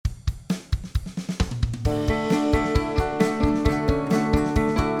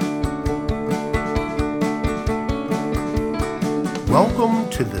Welcome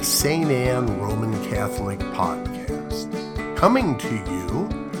to the St. Anne Roman Catholic Podcast, coming to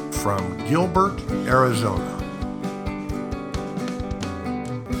you from Gilbert, Arizona.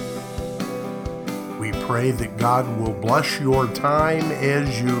 We pray that God will bless your time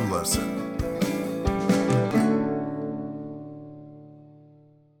as you listen.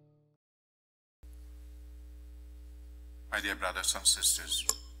 My dear brothers and sisters,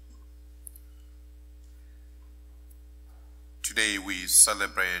 today we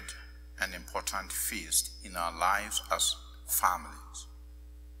celebrate an important feast in our lives as families.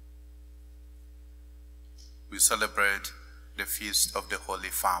 We celebrate the feast of the Holy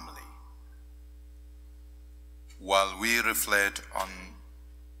Family. While we reflect on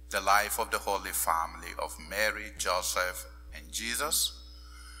the life of the Holy Family of Mary, Joseph, and Jesus,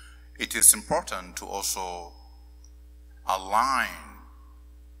 it is important to also align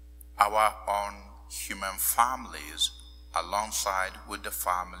our own human families alongside with the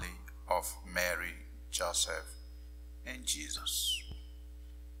family of Mary, Joseph, and Jesus.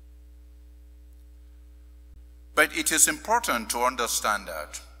 But it is important to understand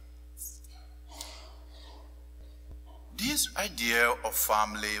that this idea of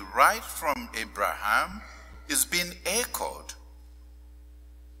family right from Abraham is being echoed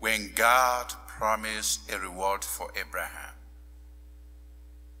when God promised a reward for Abraham.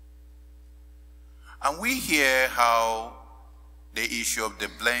 And we hear how the issue of the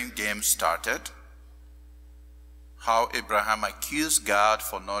blame game started, how Abraham accused God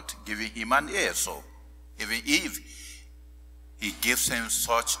for not giving him an heir. So even if he gives him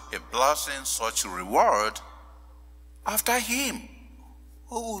such a blessing, such a reward, after him,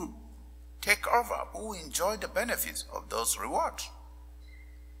 who will take over, who will enjoy the benefits of those rewards?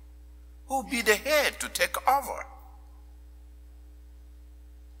 Who will be the head to take over?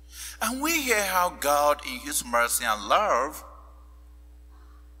 And we hear how God, in his mercy and love,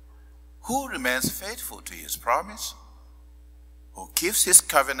 who remains faithful to his promise, who keeps his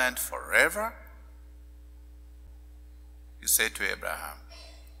covenant forever, he said to Abraham,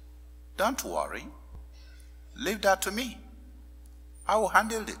 "Don't worry, leave that to me. I will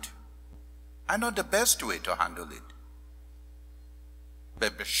handle it. I know the best way to handle it.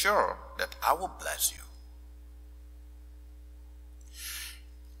 But be sure that I will bless you."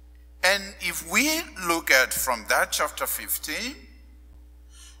 And if we look at from that chapter 15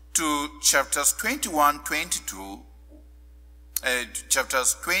 to chapters 21, 22,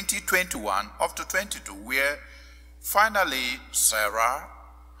 chapters 20, 21 up to 22, where finally Sarah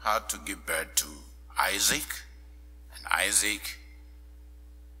had to give birth to Isaac, and Isaac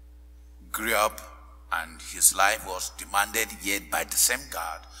grew up and his life was demanded yet by the same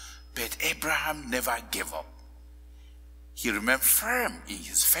God. But Abraham never gave up. He remained firm in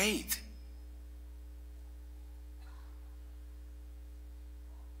his faith.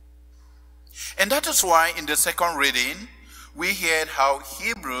 And that is why in the second reading, we heard how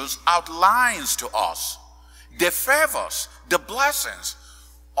Hebrews outlines to us the favors, the blessings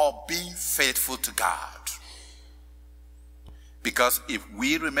of being faithful to God. Because if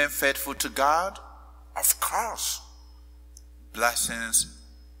we remain faithful to God, of course, blessings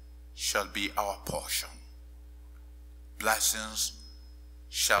shall be our portion. Blessings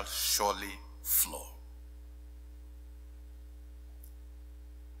shall surely flow.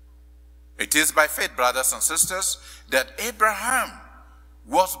 It is by faith, brothers and sisters, that Abraham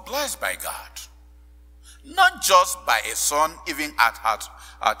was blessed by God. Not just by a son, even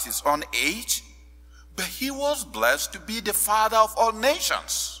at his own age, but he was blessed to be the father of all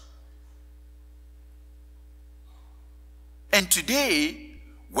nations. And today,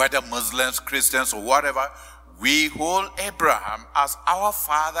 whether Muslims, Christians, or whatever, we hold Abraham as our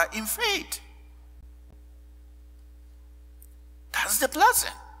father in faith. That's the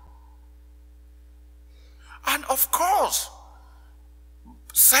blessing. And of course,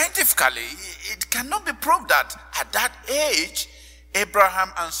 scientifically, it cannot be proved that at that age,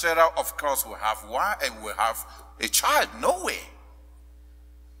 Abraham and Sarah, of course, will have a child. No way.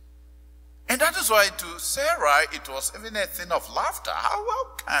 And that is why to Sarah, it was even a thing of laughter. How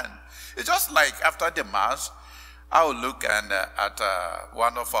can? It's just like after the Mass, I will look at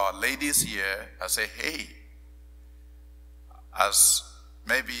one of our ladies here and say, hey, as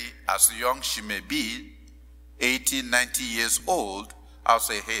young she may be, 80, 90 years old, I'll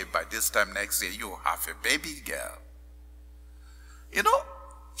say, hey, by this time next year, you have a baby girl. You know,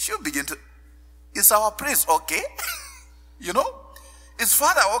 she'll begin to, is our priest okay? You know, is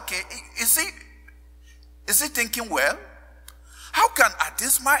father okay? Is he thinking well? How can at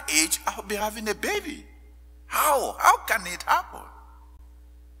this my age, I'll be having a baby? How can it happen?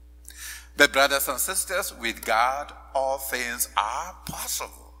 But brothers and sisters, with God, all things are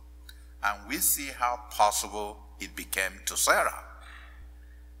possible. And we see how possible it became to Sarah.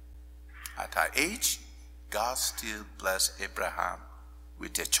 At her age, God still blessed Abraham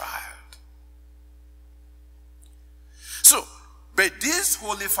with a child. So, but this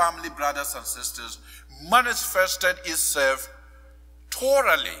Holy Family, brothers and sisters, manifested itself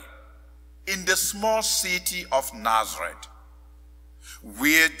thoroughly in the small city of Nazareth,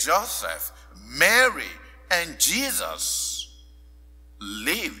 where Joseph, Mary, and Jesus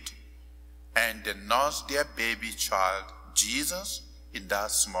lived, and they nursed their baby child, Jesus, in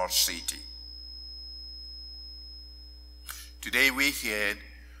that small city. Today we heard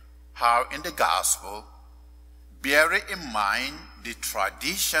how in the gospel, bearing in mind the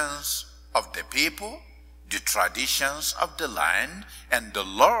traditions of the people, the traditions of the land, and the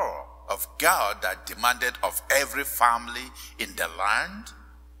law of God that demanded of every family in the land,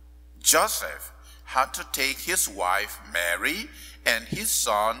 Joseph had to take his wife Mary and his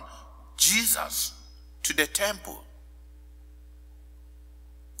son Jesus to the temple.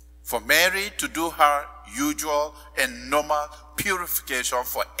 For Mary to do her usual and normal purification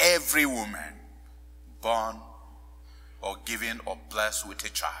for every woman born or given or blessed with a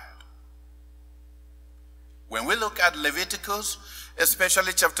child. When we look at Leviticus,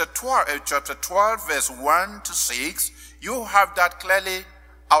 especially chapter 12, verse 1 to 6, you have that clearly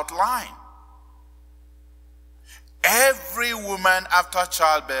outlined. Every woman after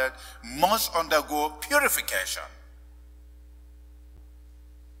childbirth must undergo purification.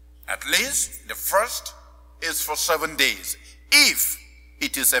 At least the first is for 7 days, if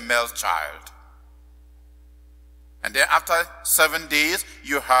it is a male child. And then after 7 days,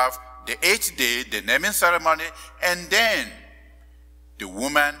 you have the 8th day, the naming ceremony, and then the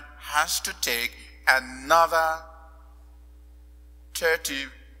woman has to take another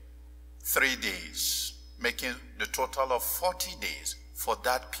 33 days, making the total of 40 days for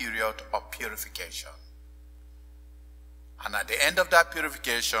that period of purification. And at the end of that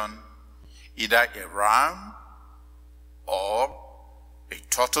purification, either a ram or a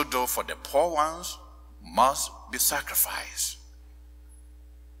turtle dove for the poor ones must be sacrificed.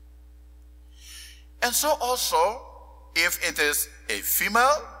 And so also, if it is a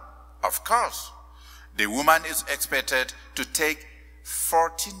female, of course, the woman is expected to take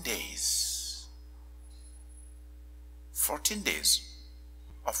 14 days. 14 days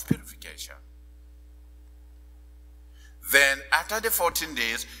of purification. Then after the 14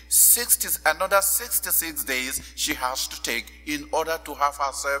 days, another 66 days she has to take in order to have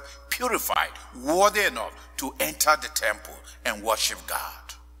herself purified, worthy enough to enter the temple and worship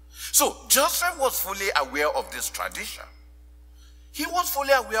God. So Joseph was fully aware of this tradition. He was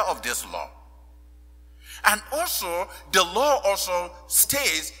fully aware of this law. And also, the law also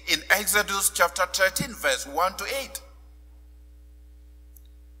states in Exodus chapter 13, verse 1 to 8.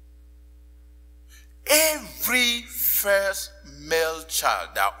 Every first male child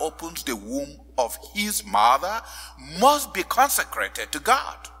that opens the womb of his mother must be consecrated to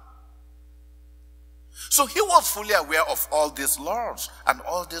God. So he was fully aware of all these laws and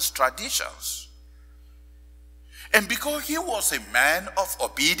all these traditions. And because he was a man of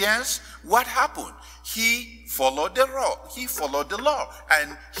obedience, what happened? He followed the law. He followed the law,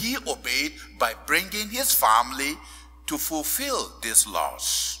 and he obeyed by bringing his family to fulfill these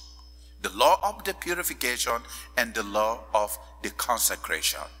laws. The law of the purification and the law of the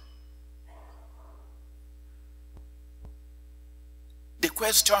consecration. The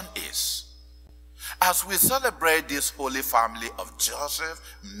question is, as we celebrate this holy family of Joseph,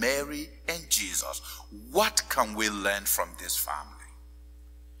 Mary, and Jesus, what can we learn from this family?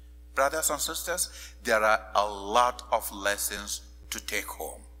 Brothers and sisters, there are a lot of lessons to take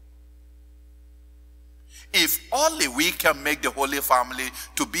home. If only we can make the Holy Family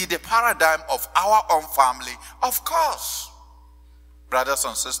to be the paradigm of our own family, of course. Brothers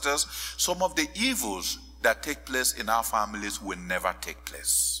and sisters, some of the evils that take place in our families will never take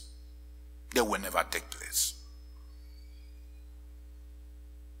place. They will never take place.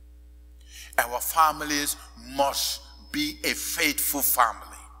 Our families must be a faithful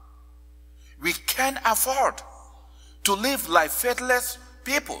family. We can't afford to live like faithless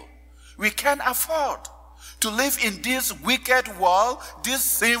people. We can't afford to live in this wicked world, this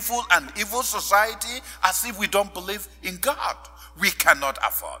sinful and evil society, as if we don't believe in God. We cannot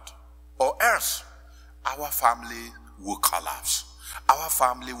afford. Or else, our family will collapse. Our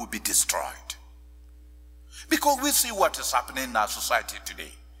family will be destroyed. Because we see what is happening in our society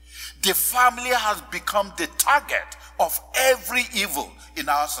today. The family has become the target of every evil in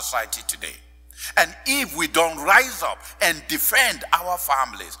our society today. And if we don't rise up and defend our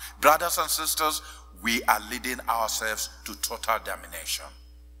families, brothers and sisters, we are leading ourselves to total damnation.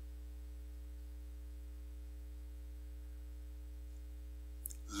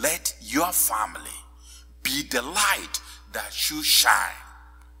 Let your family be the light that should shine,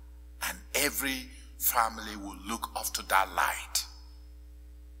 and every family will look up to that light.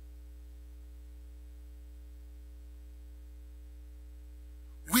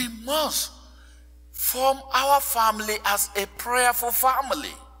 We must form our family as a prayerful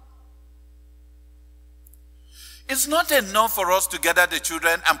family. It's not enough for us to gather the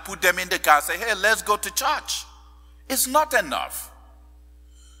children and put them in the car and say, hey, let's go to church. It's not enough.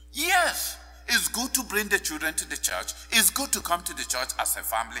 Yes, it's good to bring the children to the church. It's good to come to the church as a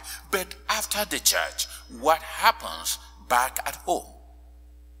family. But after the church, what happens back at home?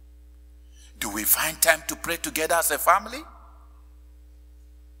 Do we find time to pray together as a family?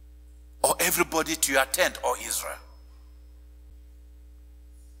 Or everybody to your tent or Israel?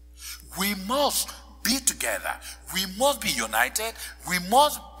 We must be together. We must be united. We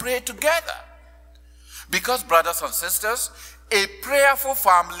must pray together. Because, brothers and sisters, a prayerful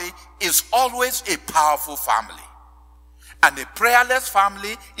family is always a powerful family. And a prayerless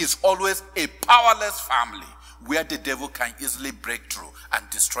family is always a powerless family, where the devil can easily break through and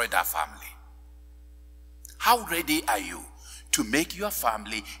destroy that family. How ready are you to make your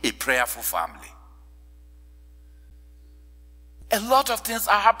family a prayerful family? A lot of things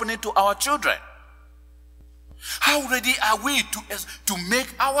are happening to our children. How ready are we to make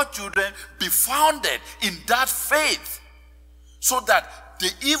our children be founded in that faith, so that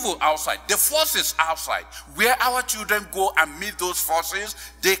the evil outside, the forces outside, where our children go and meet those forces,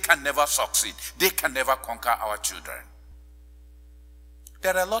 they can never succeed. They can never conquer our children.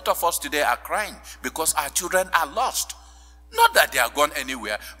 There are a lot of us today are crying because our children are lost. Not that they are gone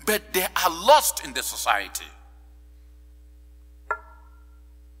anywhere, but they are lost in the society.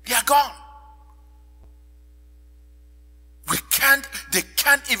 They are gone. They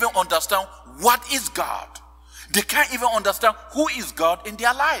can't even understand what is God. They can't even understand who is God in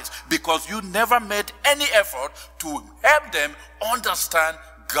their lives, because you never made any effort to help them understand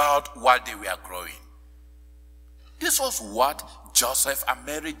God while they were growing. This was what Joseph and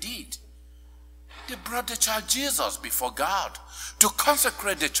Mary did. They brought the child Jesus before God to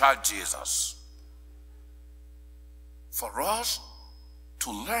consecrate the child Jesus for us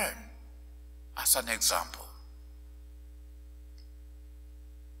to learn as an example.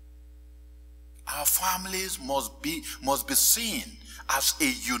 Our families must be seen as a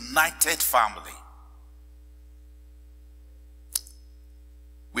united family.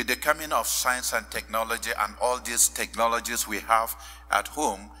 With the coming of science and technology and all these technologies we have at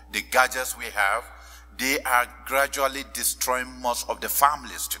home, the gadgets we have, they are gradually destroying most of the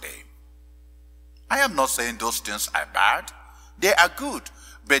families today. I am not saying those things are bad. They are good.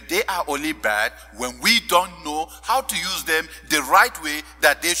 But they are only bad when we don't know how to use them the right way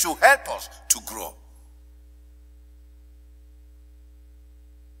that they should help us to grow.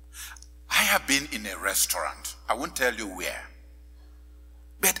 I have been in a restaurant. I won't tell you where.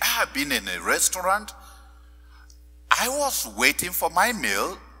 But I have been in a restaurant. I was waiting for my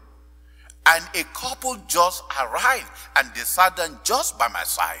meal, and a couple just arrived and they sat down just by my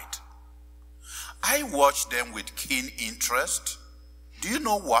side. I watched them with keen interest. Do you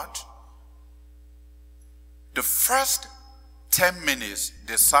know what? The first 10 minutes,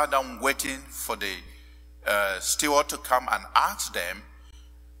 they sat down waiting for the steward to come and ask them.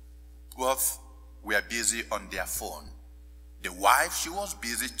 Both were busy on their phone. The wife, she was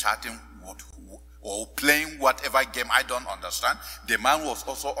busy chatting or playing whatever game, I don't understand. The man was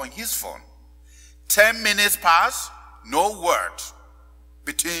also on his phone. 10 minutes passed, no word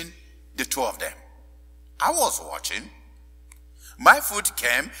between the two of them. I was watching. My food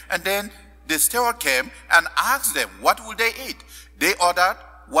came, and then the steward came and asked them what would they eat. They ordered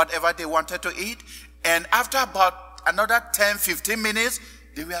whatever they wanted to eat, and after about another 10-15 minutes,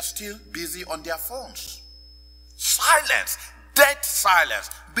 they were still busy on their phones. Silence, dead silence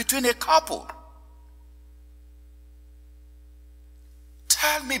between a couple.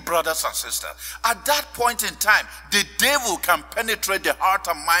 Tell me, brothers and sisters, at that point in time, the devil can penetrate the heart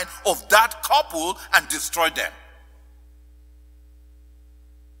and mind of that couple and destroy them.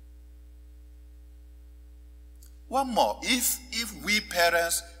 One more, if we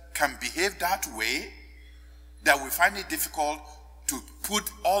parents can behave that way, that we find it difficult to put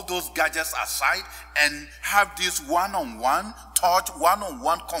all those gadgets aside and have this one-on-one touch,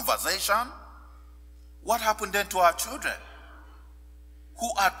 one-on-one conversation, what happened then to our children who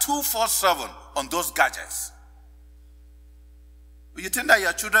are 24/7 on those gadgets? You think that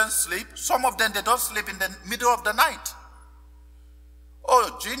your children sleep? Some of them, they don't sleep in the middle of the night.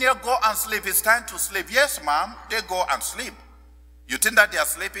 Oh, Junior, go and sleep. It's time to sleep. Yes, ma'am. They go and sleep. You think that they are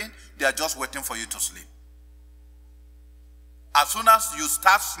sleeping? They are just waiting for you to sleep. As soon as you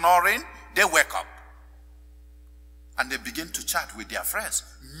start snoring, they wake up. And they begin to chat with their friends.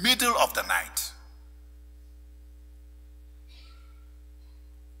 Middle of the night.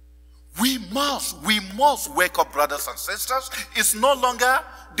 We must wake up, brothers and sisters. It's no longer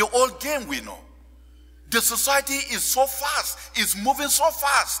the old game we know. The society is so fast. It's moving so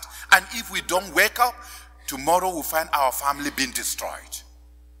fast. And if we don't wake up, tomorrow we'll find our family being destroyed.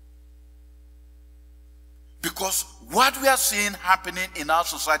 Because what we are seeing happening in our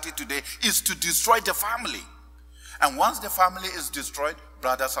society today is to destroy the family. And once the family is destroyed,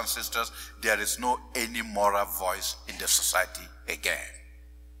 brothers and sisters, there is no any moral voice in the society again.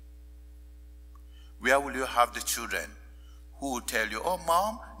 Where will you have the children who will tell you, oh,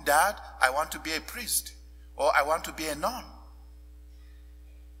 mom, dad, I want to be a priest, or I want to be a nun?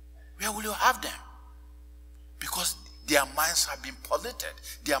 Where will you have them? Because their minds have been polluted.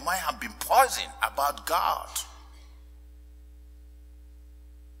 Their minds have been poisoned about God.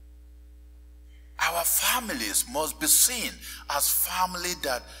 Our families must be seen as family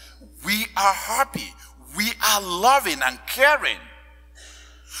that we are happy, we are loving and caring.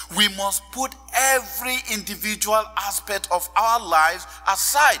 We must put every individual aspect of our lives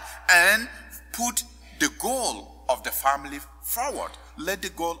aside and put the goal of the family forward. Let the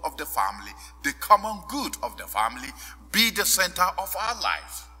goal of the family, the common good of the family, be the center of our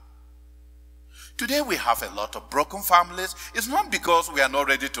life. Today we have a lot of broken families. It's not because we are not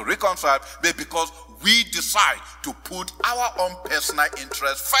ready to reconcile, but because we decide to put our own personal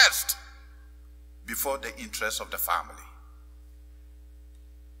interest first before the interest of the family.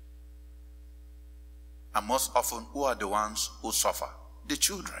 And most often, who are the ones who suffer? The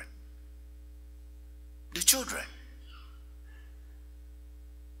children. The children.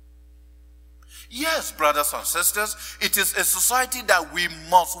 Yes, brothers and sisters, it is a society that we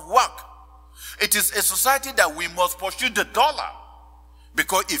must work. It is a society that we must pursue the dollar.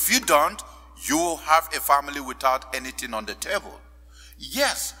 Because if you don't, you will have a family without anything on the table.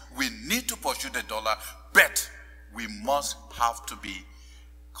 Yes, we need to pursue the dollar, but we must have to be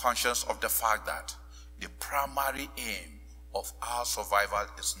conscious of the fact that the primary aim of our survival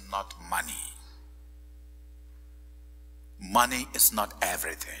is not money. Money is not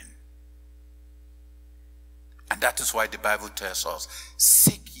everything. And that is why the Bible tells us,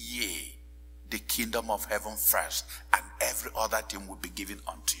 seek ye the kingdom of heaven first, and every other thing will be given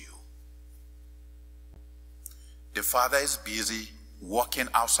unto you. The father is busy walking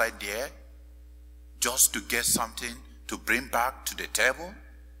outside there just to get something to bring back to the table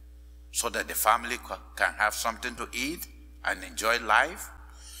so that the family can have something to eat and enjoy life.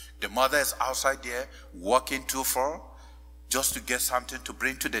 The mother is outside there working too far just to get something to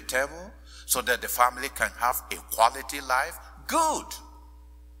bring to the table so that the family can have a quality life. Good.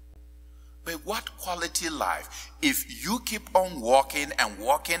 But what quality life if you keep on walking and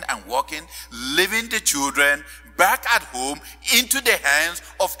walking and walking, leaving the children back at home into the hands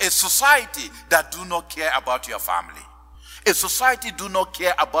of a society that do not care about your family? A society do not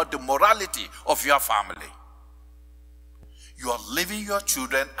care about the morality of your family. You are leaving your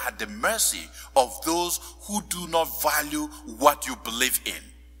children at the mercy of those who do not value what you believe in.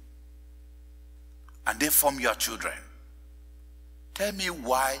 And they form your children. Tell me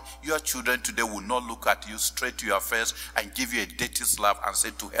why your children today will not look at you straight to your face and give you a dirty slap and say,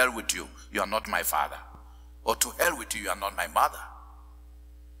 to hell with you, you are not my father. Or to hell with you, you are not my mother.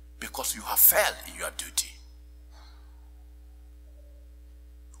 Because you have failed in your duty.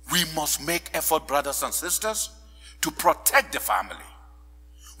 We must make effort, brothers and sisters, to protect the family.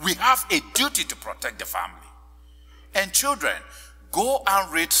 We have a duty to protect the family. And children, go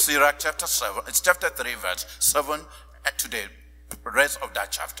and read Sirach chapter 3, verse 7 to the rest of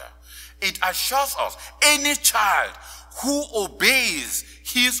that chapter. It assures us any child who obeys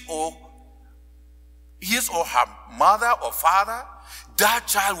his or her mother or father, that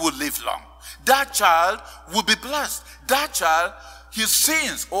child will live long. That child will be blessed. That child, his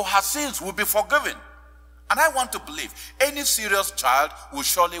sins or her sins will be forgiven. And I want to believe any serious child will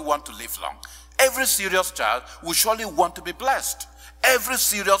surely want to live long. Every serious child will surely want to be blessed. Every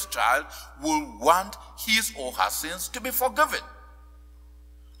serious child will want his or her sins to be forgiven.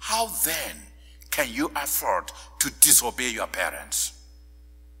 How then can you afford to disobey your parents?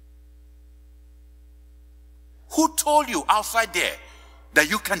 Who told you outside there that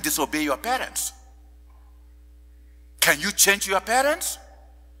you can disobey your parents? Can you change your parents?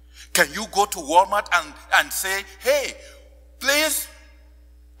 Can you go to Walmart and say, hey, please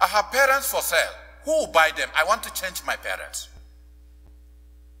I have parents for sale. Who will buy them? I want to change my parents.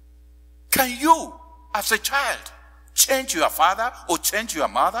 Can you, as a child, change your father or change your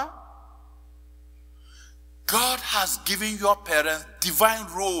mother? God has given your parents divine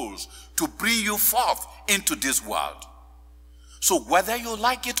roles to bring you forth into this world. So whether you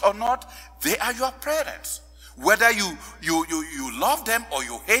like it or not, they are your parents. Whether you love them or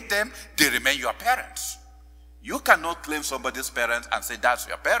you hate them, they remain your parents. You cannot claim somebody's parents and say that's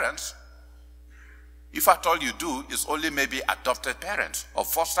your parents. If at all you do, it's only maybe adopted parents or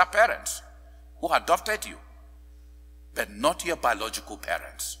foster parents who adopted you, but not your biological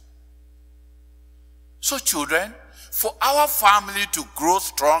parents. So children, for our family to grow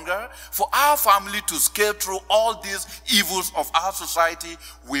stronger, for our family to scale through all these evils of our society,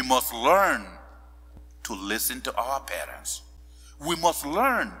 we must learn to listen to our parents. We must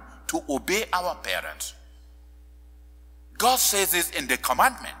learn to obey our parents. God says this in the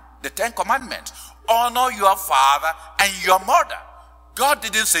commandment, the 10 commandments. Honor your father and your mother. God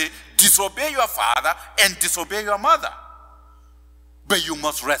didn't say disobey your father and disobey your mother. But you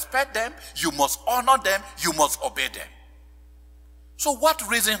must respect them, you must honor them, you must obey them. So what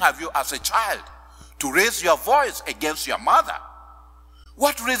reason have you as a child to raise your voice against your mother?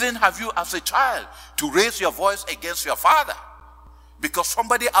 What reason have you as a child to raise your voice against your father? Because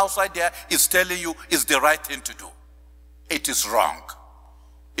somebody outside there is telling you it's the right thing to do. It is wrong.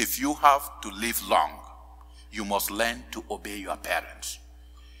 If you have to live long, you must learn to obey your parents.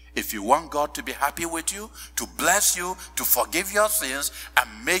 If you want God to be happy with you, to bless you, to forgive your sins,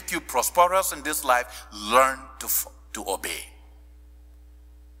 and make you prosperous in this life, learn to obey.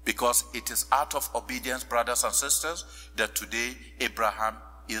 Because it is out of obedience, brothers and sisters, that today Abraham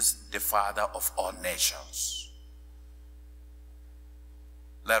is the father of all nations.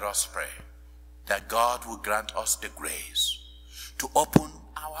 Let us pray that God will grant us the grace to open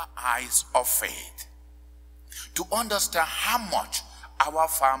our eyes of faith, to understand how much our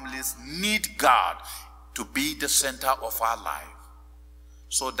families need God to be the center of our life,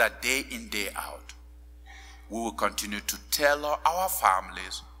 so that day in, day out, we will continue to tell our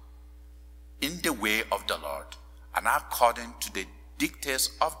families in the way of the Lord and according to the dictates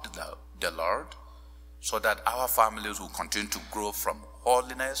of the Lord, so that our families will continue to grow from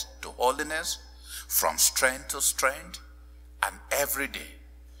holiness to holiness, from strength to strength, and every day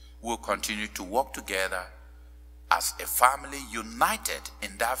we'll continue to work together as a family united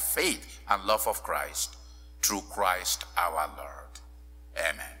in that faith and love of Christ, through Christ our Lord.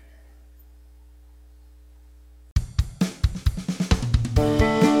 Amen.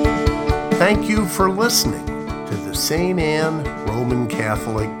 Thank you for listening to the St. Anne Roman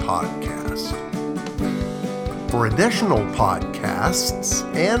Catholic Podcast. For additional podcasts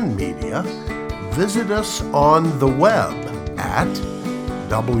and media, visit us on the web at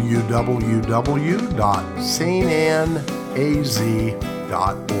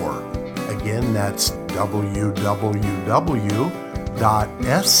www.stanaz.org. Again, that's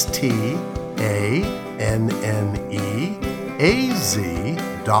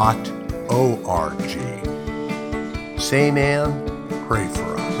www.stanneaz.org. St. Anne, pray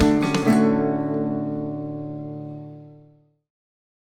for us.